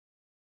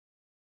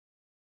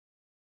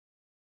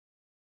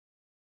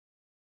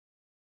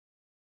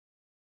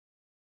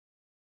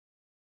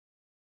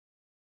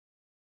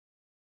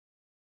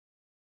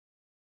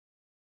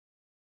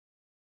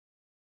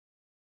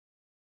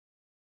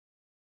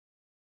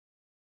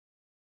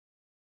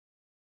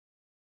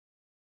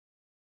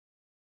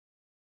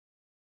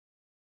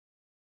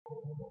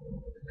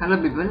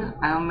Hello people,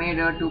 I have made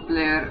a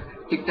two-player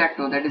Tic Tac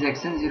Toe, that is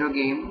XN0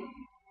 game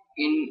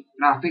in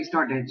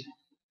Graphics.h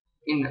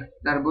in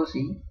Turbo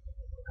C.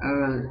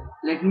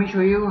 Let me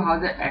show you how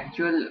the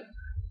actual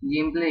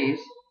gameplay is.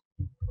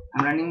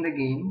 I'm running the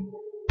game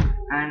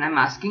and I'm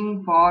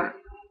asking for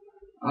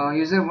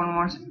user 1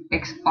 wants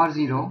X or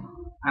 0.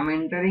 I'm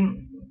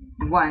entering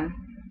 1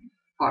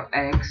 for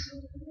X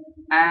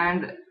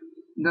and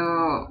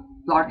the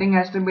plotting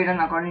has to be done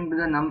according to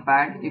the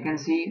numpad. You can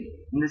see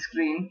in the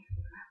screen.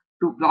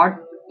 To plot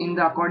in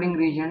the according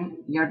region,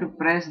 you have to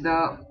press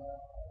the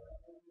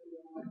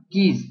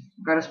keys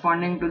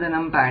corresponding to the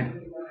numpad.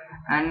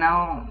 And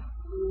now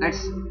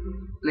let's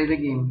play the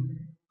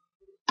game.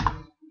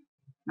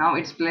 Now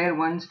it's player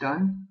 1's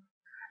turn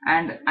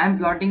and I'm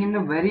plotting in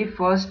the very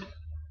first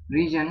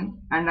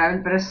region and I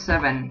will press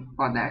 7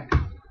 for that,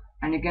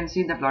 and you can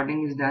see the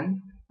plotting is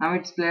done. Now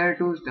it's player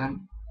 2's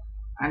turn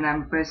and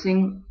I'm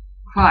pressing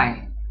 5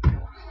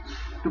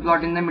 to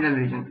plot in the middle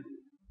region.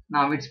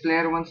 Now it's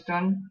player 1's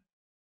turn.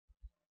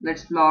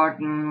 Let's plot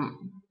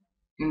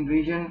in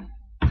region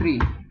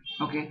 3.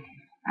 Okay,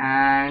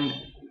 and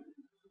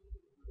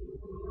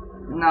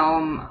now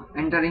I'm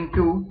entering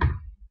 2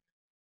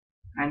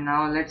 and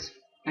now let's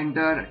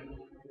enter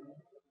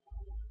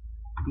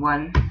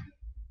 1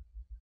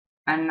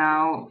 and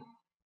now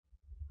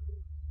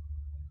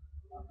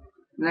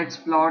let's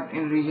plot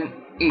in region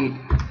 8.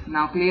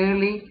 Now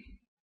clearly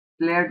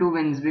player 2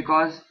 wins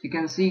because you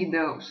can see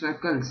the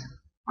circles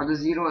or the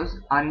zeros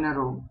are in a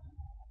row.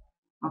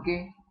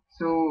 Okay,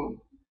 so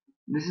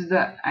this is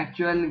the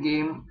actual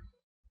game.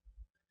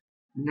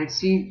 Let's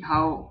see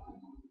how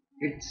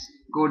it's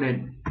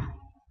coded.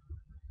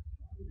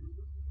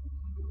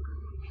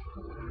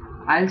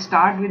 I'll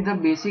start with the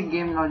basic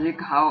game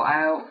logic, how I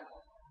have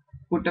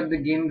put up the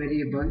game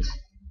variables.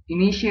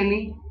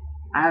 Initially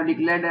I have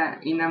declared an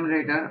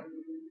enumerator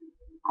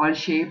called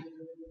shape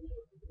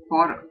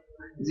for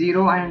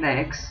 0 and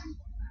x,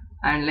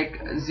 and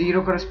like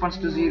 0 corresponds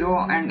to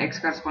 0 and x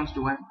corresponds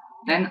to 1.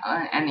 Then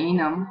an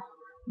enum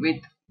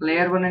with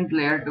player 1 and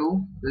player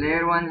 2.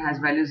 Player 1 has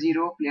value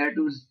 0, player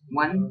 2 is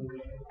 1,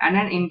 and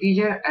an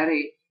integer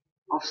array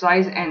of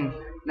size n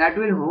that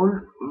will hold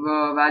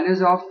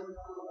values of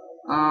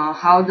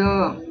how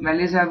the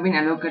values have been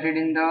allocated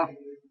in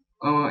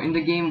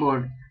the game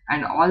board,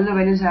 and all the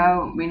values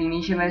have been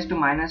initialized to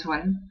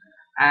 -1,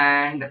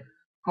 and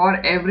for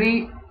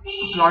every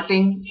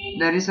plotting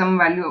there is some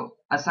value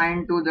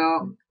assigned to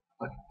the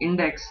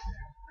index.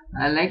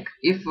 Like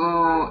if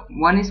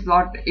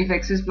if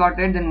x is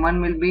plotted, then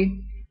 1 will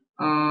be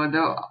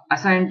the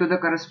assigned to the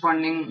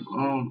corresponding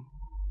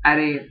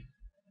array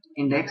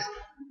index,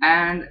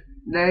 and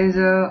there is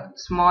a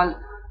small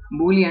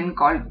boolean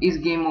called is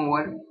game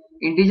over,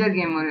 integer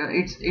game over.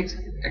 It's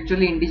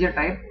actually integer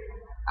type.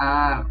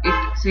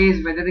 It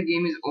says whether the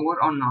game is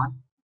over or not.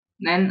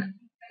 Then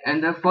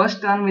and the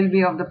first turn will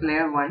be of the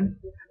player 1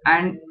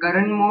 and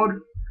current mode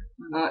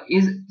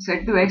is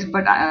set to x,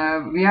 but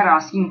we are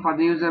asking for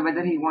the user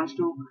whether he wants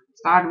to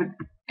start with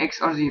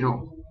x or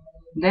 0.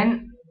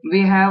 Then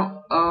we have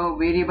a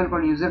variable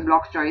called user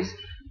block choice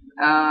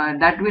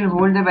that will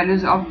hold the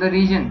values of the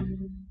region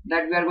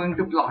that we are going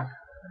to plot.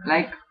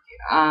 Like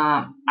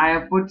I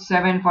have put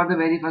 7 for the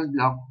very first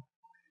block,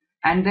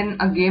 and then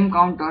a game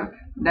counter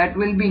that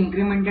will be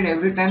incremented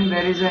every time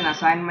there is an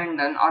assignment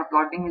done or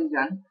plotting is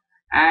done,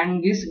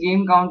 and this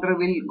game counter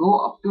will go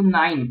up to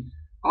 9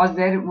 because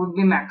there would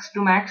be max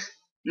to max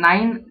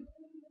 9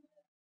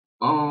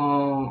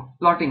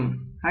 plotting,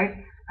 right?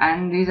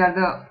 And these are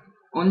the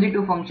only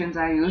two functions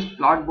I used,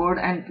 plot board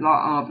and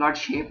plot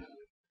shape.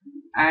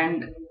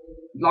 And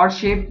plot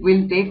shape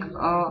will take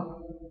a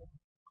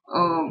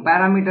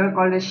parameter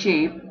called a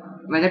shape,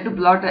 whether to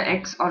plot a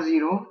x or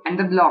 0, and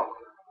the block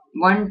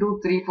 1 2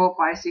 3 4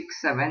 5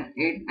 6 7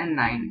 8 and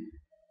 9.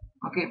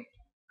 Okay,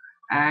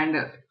 and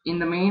in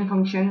the main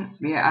function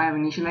I have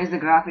initialized the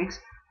graphics,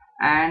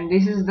 and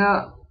this is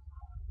the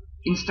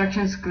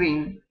instruction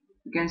screen.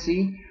 You can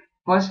see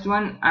first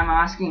one I'm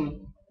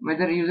asking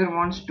whether user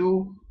wants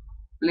to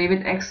play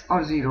with x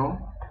or 0,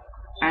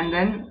 and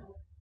then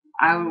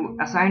I've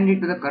assigned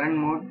it to the current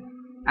mode,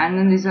 and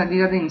then these are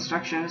the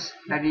instructions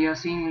that you have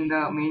seen in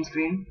the main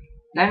screen.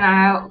 Then I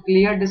have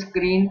cleared the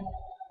screen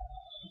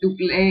to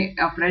play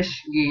a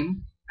fresh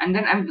game, and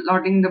then I'm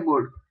plotting the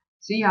board.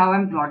 See how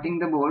I'm plotting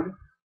the board.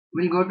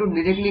 We'll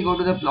directly go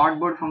to the plot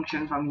board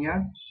function from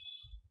here.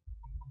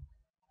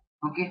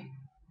 Okay,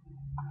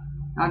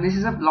 now this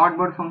is a plot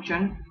board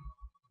function.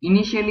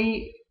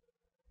 Initially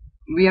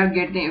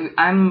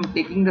I'm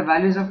taking the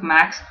values of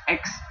max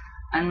x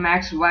and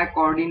max y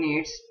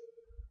coordinates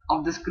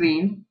of the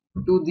screen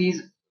to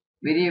these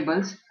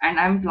variables, and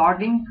I'm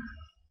plotting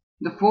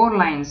the 4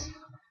 lines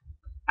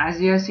as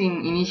you have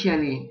seen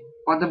initially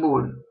for the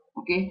board.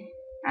 Okay,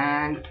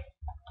 and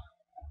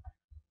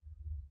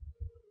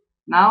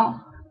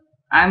now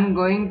I'm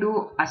going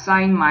to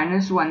assign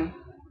 -1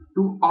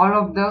 to all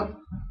of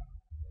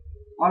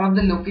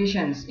the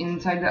locations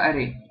inside the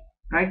array,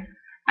 right?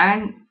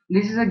 And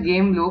this is a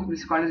game loop. This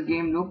is called as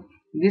game loop.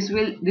 This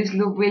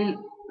loop will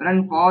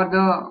run for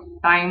the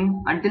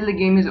time until the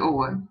game is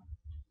over.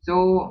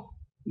 So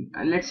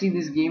let's see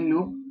this game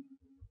loop.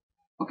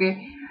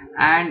 Okay,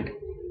 and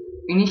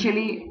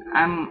initially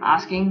I'm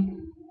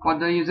asking for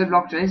the user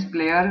block choice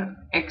player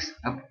X,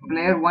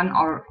 player 1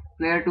 or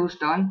player 2's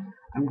turn.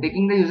 I'm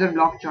taking the user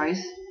block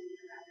choice,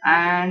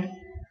 and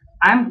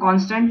I'm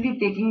constantly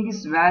taking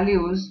these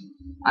values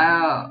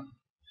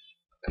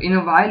in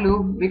a while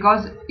loop,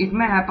 because it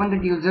may happen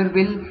that user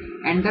will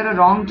enter a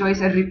wrong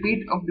choice and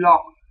repeat a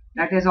block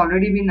that has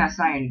already been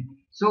assigned.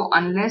 So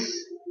unless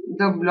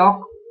the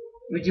block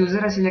which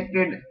user has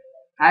selected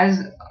has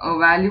a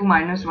value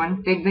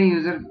 -1, take the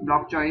user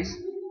block choice.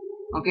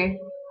 Okay,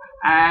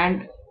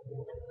 and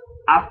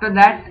after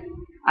that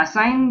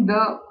assign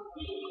the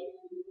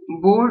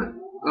board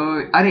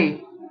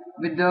array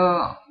with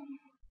the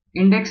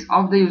index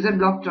of the user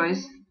block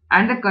choice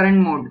and the current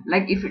mode.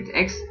 Like if it's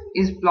X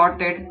is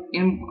plotted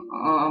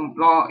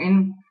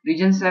in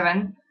region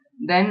 7,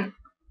 then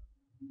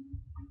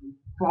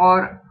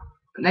for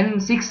then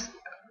 6,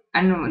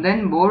 and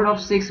then board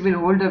of 6 will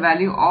hold the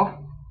value of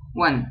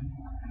 1,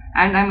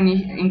 and I'm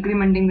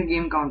incrementing the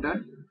game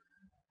counter.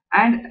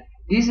 And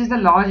this is the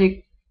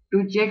logic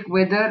to check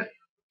whether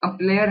a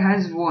player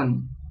has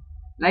won.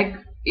 Like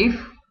if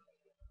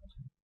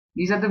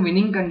these are the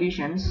winning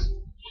conditions,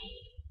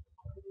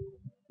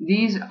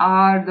 these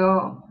are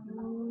the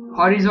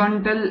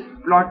horizontal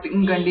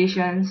plotting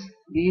conditions,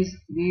 these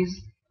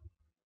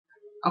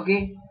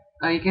okay,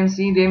 you can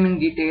see them in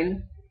detail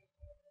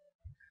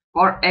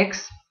for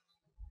X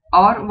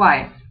or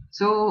Y.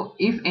 So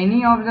if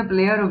any of the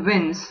player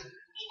wins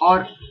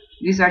or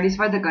they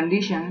satisfy the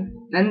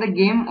condition, then the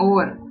game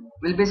over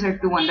will be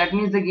set to 1. That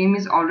means the game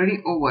is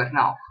already over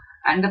now,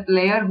 and the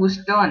player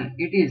whose turn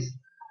it is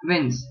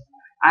wins.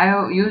 I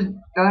have used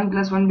turn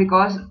 +1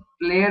 because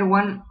player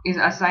 1 is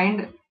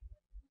assigned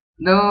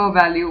the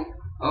value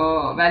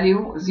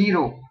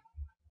 0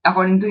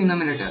 according to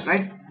enumerator,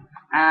 right?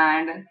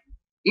 And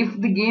if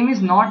the game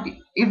is not,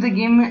 if the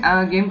game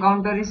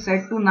counter is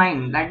set to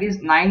 9, that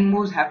is 9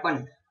 moves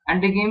happen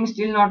and the game is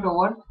still not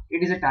over,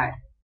 it is a tie,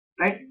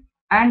 right?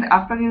 And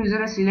after the user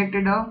has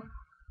selected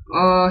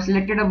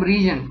a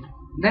region,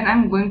 then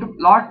I'm going to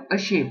plot a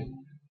shape.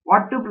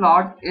 What to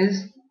plot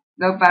is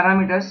the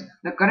parameters,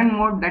 the current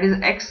mode, that is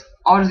X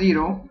or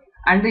 0,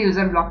 and the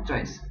user block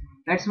choice.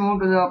 Let's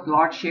move to the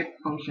plot shape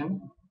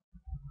function.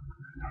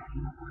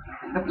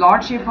 The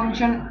plot shape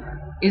function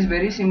is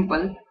very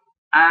simple,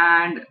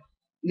 and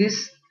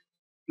this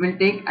will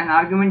take an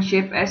argument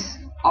shape S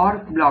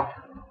or block.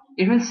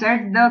 It will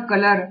set the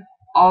color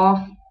of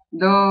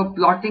the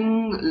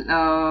plotting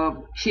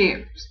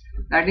shapes.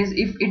 That is,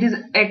 if it is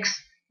X,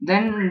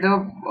 then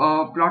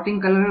the plotting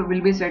color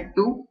will be set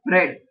to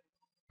red,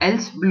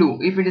 else blue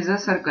if it is a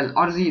circle,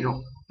 or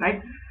 0,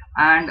 right?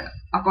 And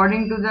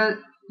according to the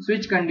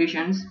switch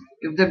conditions,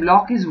 if the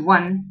block is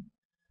 1,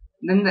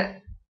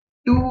 then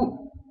two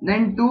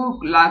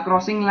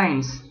crossing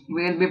lines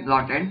will be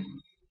plotted,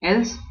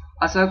 else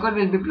a circle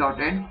will be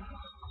plotted.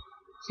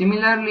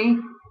 Similarly,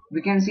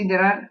 we can see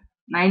there are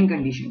 9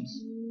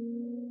 conditions.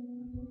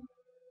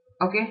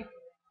 Okay,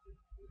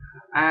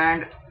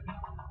 and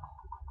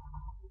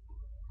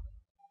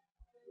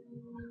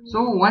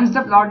so once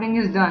the plotting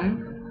is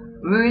done,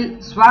 we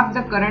will swap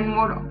the current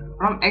mode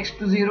from X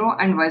to 0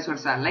 and vice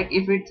versa. Like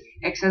if it's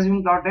X has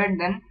been plotted,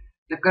 then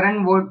the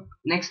current mode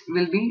next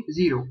will be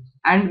 0,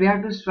 and we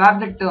have to swap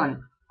the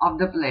turn of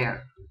the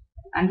player.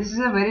 And this is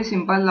a very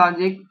simple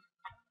logic.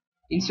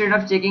 Instead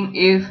of checking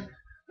if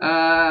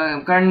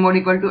current mode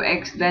equal to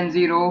X then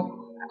 0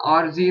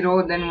 or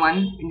 0 then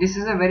 1, this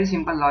is a very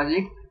simple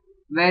logic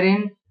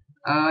wherein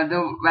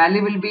the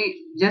value will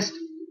be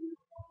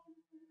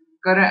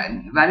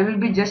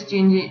just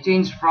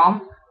changed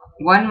from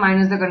 1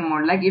 minus the current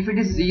mode. Like if it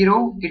is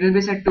 0, it will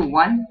be set to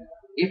 1.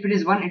 If it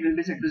is 1, it will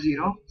be set to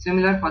 0.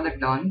 Similar for the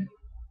turn.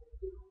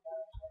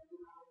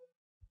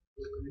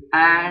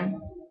 And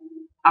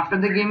after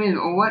the game is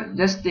over,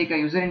 just take a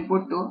user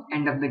input to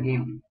end up the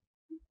game.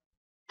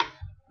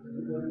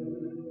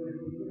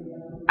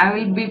 I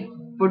will be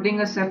putting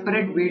a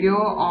separate video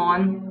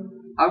on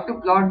how to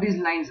plot these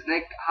lines,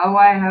 like how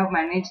I have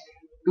managed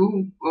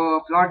to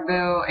plot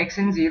the X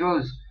and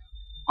zeros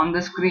on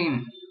the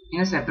screen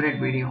in a separate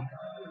video.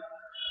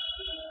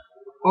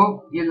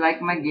 Hope you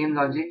like my game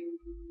logic.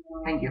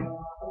 Thank you.